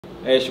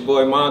Hey, it's your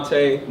boy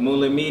Monte,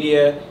 MoonLit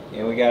Media,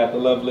 and we got the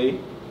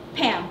lovely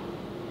Pam.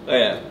 Oh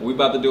yeah, we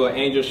about to do an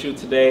angel shoot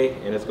today,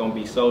 and it's gonna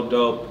be so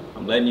dope.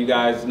 I'm letting you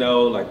guys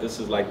know, like, this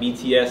is like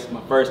BTS,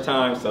 my first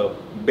time, so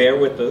bear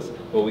with us,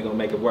 but we're gonna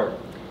make it work.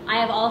 I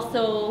have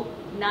also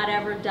not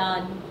ever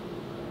done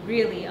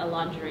really a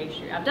lingerie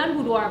shoot. I've done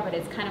boudoir, but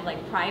it's kind of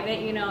like private,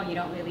 you know, you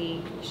don't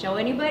really show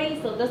anybody.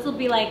 So this will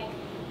be like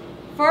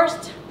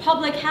first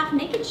public half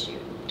naked shoot.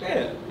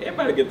 Yeah,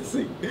 everybody get to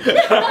see. It's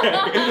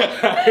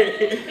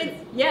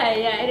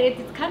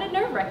kind of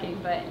nerve wracking,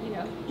 but you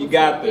know. You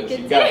got this,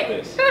 you got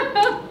this.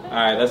 All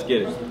right, let's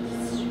get it.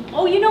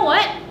 Oh, you know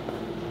what?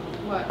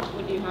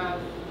 What do you have?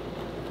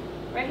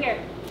 Right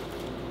here.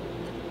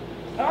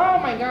 Oh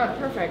my god,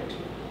 perfect.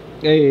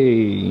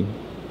 Hey.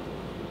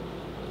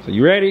 So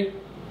you ready?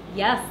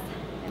 Yes.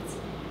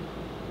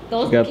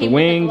 Those You got the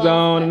wings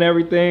on and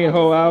everything, the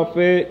whole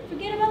outfit.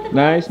 Forget about the gloves.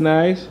 Nice,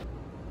 nice.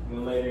 You're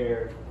gonna lay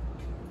there.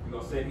 You're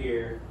gonna sit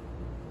here.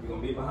 You're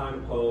gonna be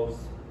behind the post.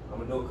 I'm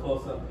gonna do a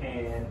close-up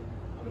pan.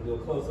 I'm gonna do a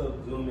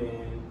close-up zoom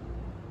in.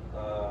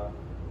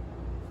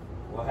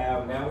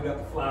 Now we got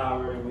the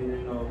flower we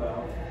didn't know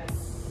about.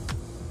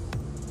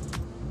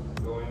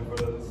 Go in for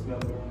the smell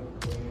room.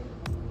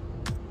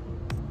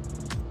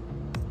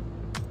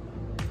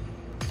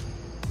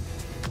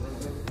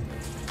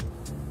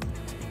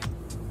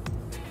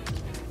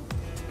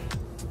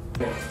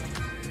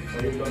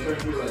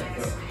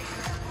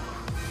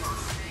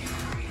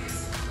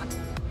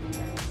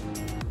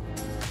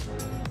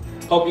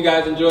 Hope you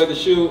guys enjoyed the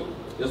shoot.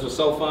 This was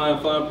so fun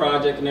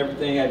project and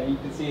everything. As you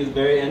can see, it's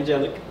very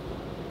angelic.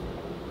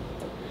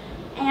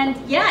 And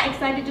yeah,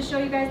 excited to show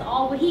you guys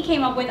all what he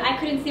came up with. I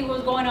couldn't see what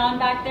was going on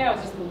back there. I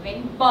was just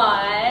moving.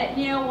 But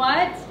you know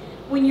what?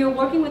 When you're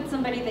working with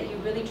somebody that you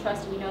really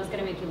trust and you know is going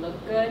to make you look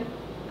good,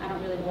 I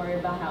don't really worry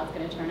about how it's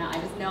going to turn out.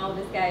 I just know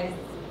this guy's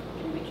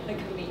going to make it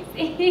look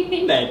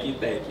amazing. Thank you.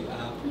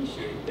 I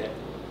appreciate that.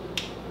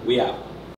 We out.